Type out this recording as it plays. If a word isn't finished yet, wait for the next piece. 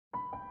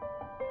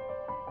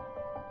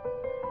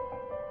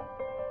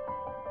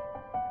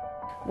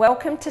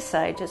Welcome to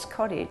Sages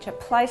Cottage, a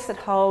place that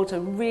holds a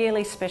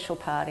really special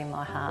part in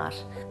my heart.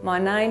 My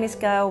name is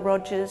Gail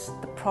Rogers.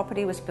 The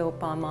property was built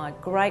by my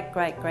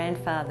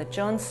great-great-grandfather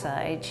John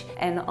Sage,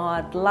 and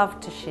I'd love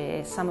to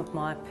share some of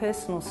my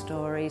personal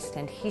stories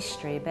and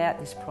history about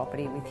this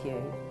property with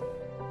you.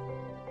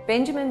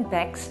 Benjamin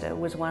Baxter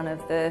was one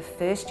of the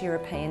first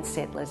European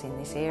settlers in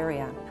this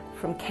area.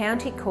 From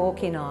County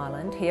Cork in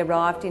Ireland, he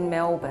arrived in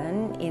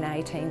Melbourne in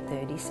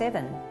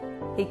 1837.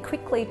 He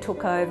quickly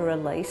took over a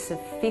lease of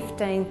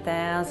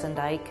 15,000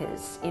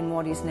 acres in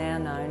what is now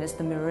known as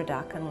the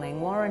Murray-Darling and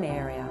Langwarrin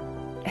area.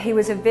 He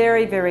was a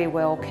very, very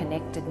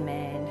well-connected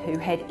man who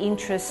had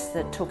interests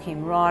that took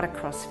him right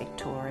across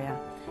Victoria,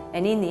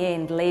 and in the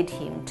end led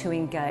him to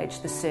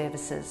engage the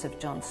services of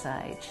John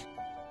Sage.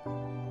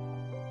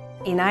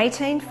 In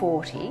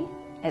 1840,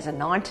 as a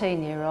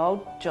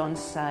 19-year-old, John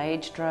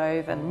Sage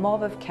drove a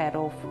mob of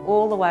cattle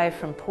all the way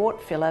from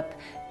Port Phillip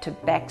to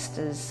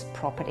Baxter's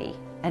property.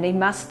 And he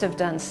must have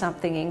done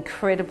something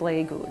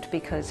incredibly good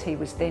because he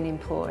was then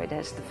employed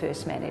as the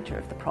first manager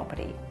of the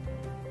property.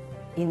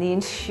 In the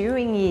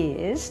ensuing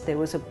years, there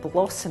was a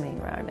blossoming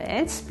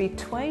romance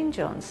between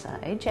John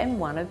Sage and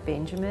one of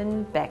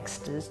Benjamin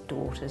Baxter's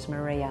daughters,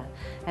 Maria,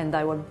 and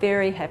they were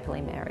very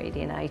happily married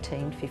in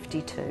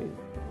 1852.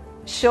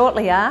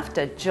 Shortly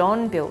after,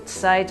 John built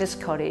Sages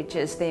Cottage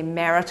as their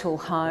marital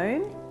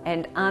home,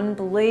 and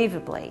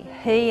unbelievably,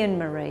 he and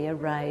Maria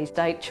raised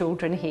 8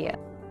 children here.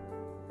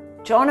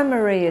 John and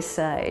Maria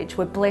Sage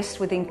were blessed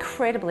with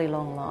incredibly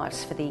long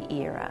lives for the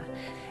era.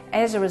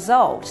 As a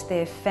result,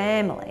 their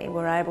family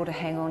were able to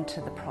hang on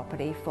to the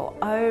property for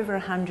over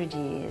 100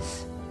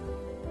 years.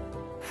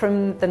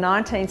 From the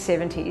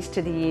 1970s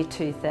to the year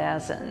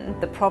 2000,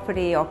 the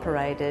property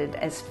operated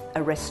as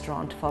a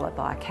restaurant followed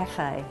by a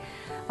cafe.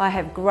 I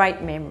have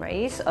great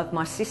memories of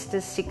my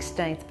sister's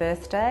 16th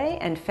birthday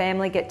and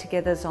family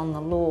get-togethers on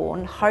the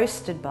lawn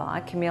hosted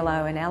by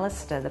Camillo and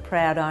Alistair, the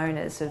proud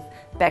owners of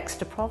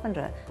Baxter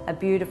Provender, a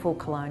beautiful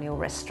colonial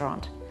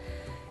restaurant.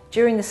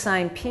 During the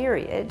same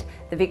period,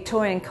 the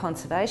Victorian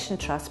Conservation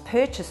Trust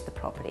purchased the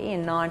property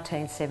in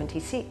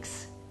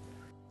 1976.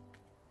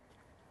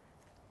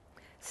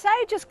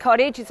 Sages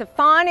Cottage is a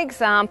fine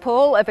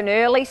example of an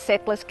early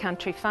settlers'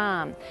 country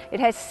farm. It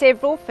has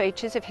several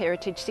features of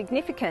heritage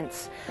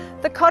significance.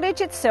 The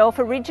cottage itself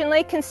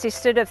originally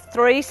consisted of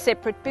 3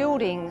 separate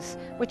buildings,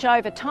 which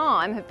over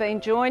time have been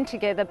joined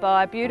together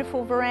by a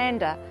beautiful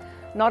veranda,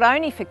 not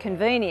only for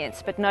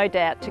convenience but no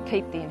doubt to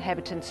keep the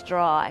inhabitants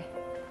dry.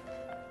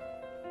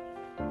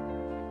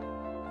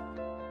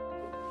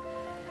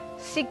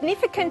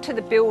 Significant to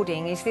the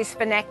building is this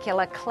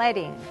vernacular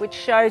cladding, which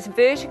shows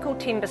vertical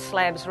timber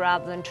slabs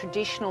rather than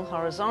traditional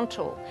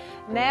horizontal,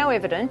 now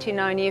evident in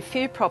only a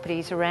few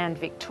properties around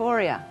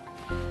Victoria.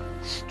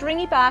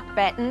 Stringy bark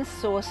battens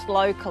sourced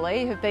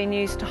locally have been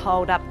used to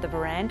hold up the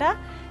veranda,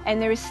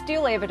 and there is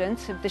still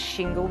evidence of the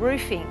shingle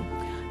roofing.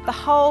 The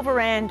whole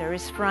veranda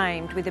is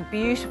framed with a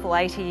beautiful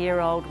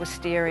 80-year-old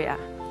wisteria.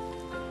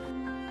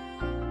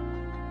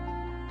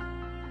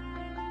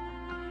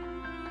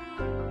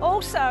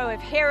 Also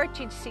of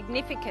heritage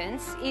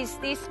significance is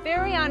this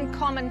very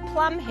uncommon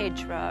plum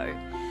hedgerow,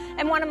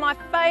 and one of my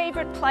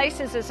favourite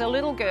places as a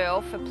little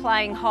girl for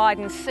playing hide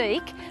and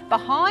seek,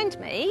 behind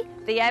me,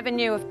 the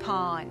avenue of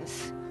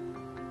pines.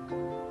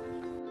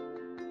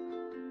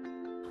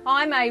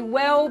 I may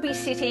well be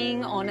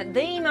sitting on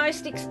the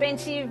most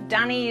expensive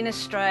dunny in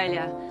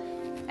Australia,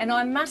 and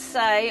I must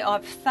say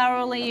I've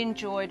thoroughly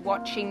enjoyed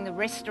watching the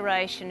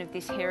restoration of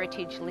this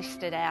heritage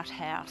listed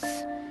outhouse,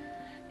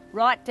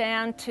 right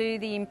down to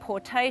the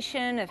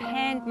importation of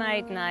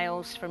handmade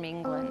nails from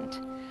England.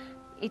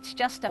 It's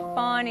just a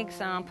fine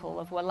example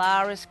of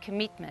Wallarra's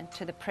commitment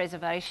to the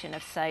preservation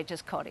of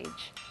Sages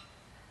Cottage.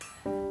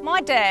 My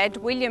dad,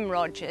 William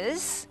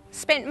Rogers,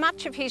 spent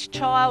much of his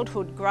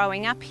childhood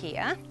growing up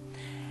here,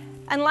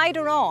 and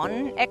later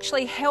on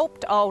actually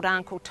helped old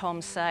Uncle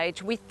Tom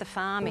Sage with the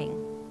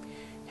farming.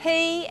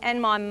 He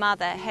and my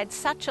mother had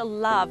such a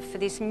love for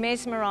this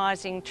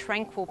mesmerising,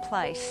 tranquil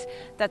place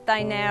that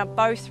they now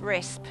both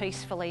rest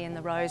peacefully in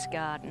the rose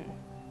garden.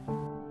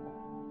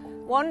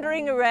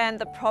 Wandering around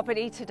the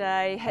property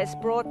today has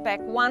brought back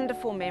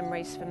wonderful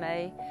memories for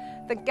me.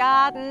 The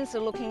gardens are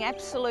looking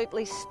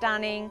absolutely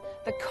stunning.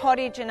 The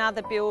cottage and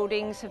other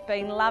buildings have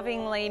been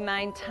lovingly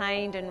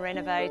maintained and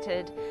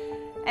renovated.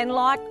 And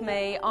like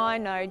me, I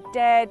know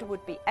Dad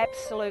would be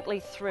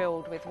absolutely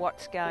thrilled with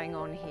what's going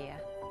on here.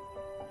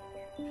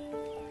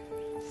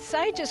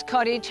 Sages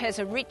Cottage has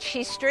a rich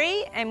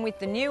history, and with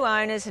the new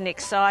owners an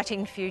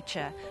exciting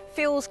future.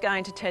 Phil's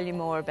going to tell you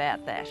more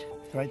about that.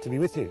 Great to be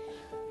with you.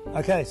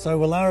 Okay, so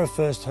Wallarra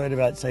first heard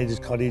about Sages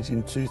Cottage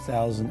in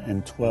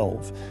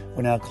 2012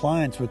 when our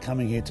clients were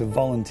coming here to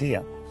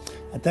volunteer.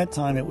 At that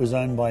time it was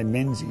owned by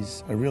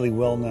Menzies, a really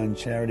well-known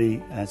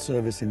charity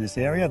service in this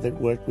area that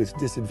worked with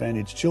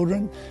disadvantaged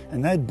children,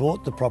 and they'd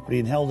bought the property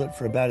and held it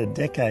for about a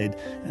decade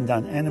and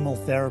done animal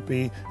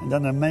therapy and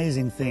done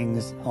amazing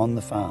things on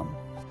the farm.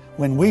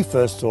 When we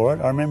first saw it,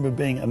 I remember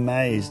being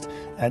amazed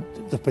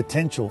at the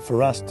potential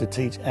for us to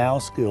teach our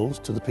skills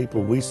to the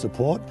people we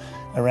support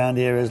around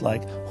areas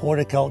like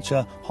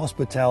horticulture,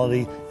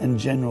 hospitality and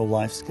general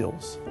life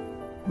skills.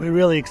 We're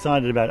really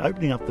excited about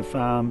opening up the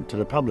farm to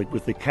the public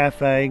with the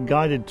cafe,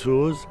 guided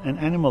tours and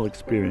animal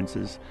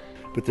experiences.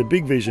 But the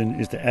big vision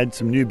is to add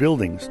some new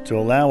buildings to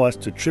allow us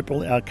to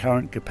triple our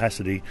current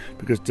capacity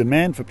because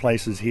demand for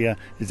places here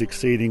is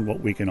exceeding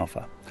what we can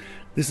offer.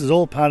 This is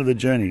all part of the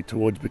journey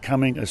towards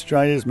becoming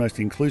Australia's most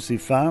inclusive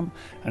farm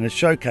and a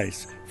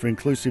showcase for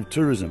inclusive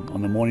tourism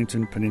on the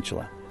Mornington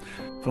Peninsula.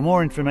 For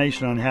more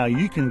information on how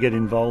you can get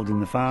involved in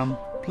the farm,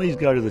 please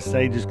go to the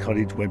Sages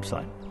Cottage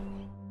website.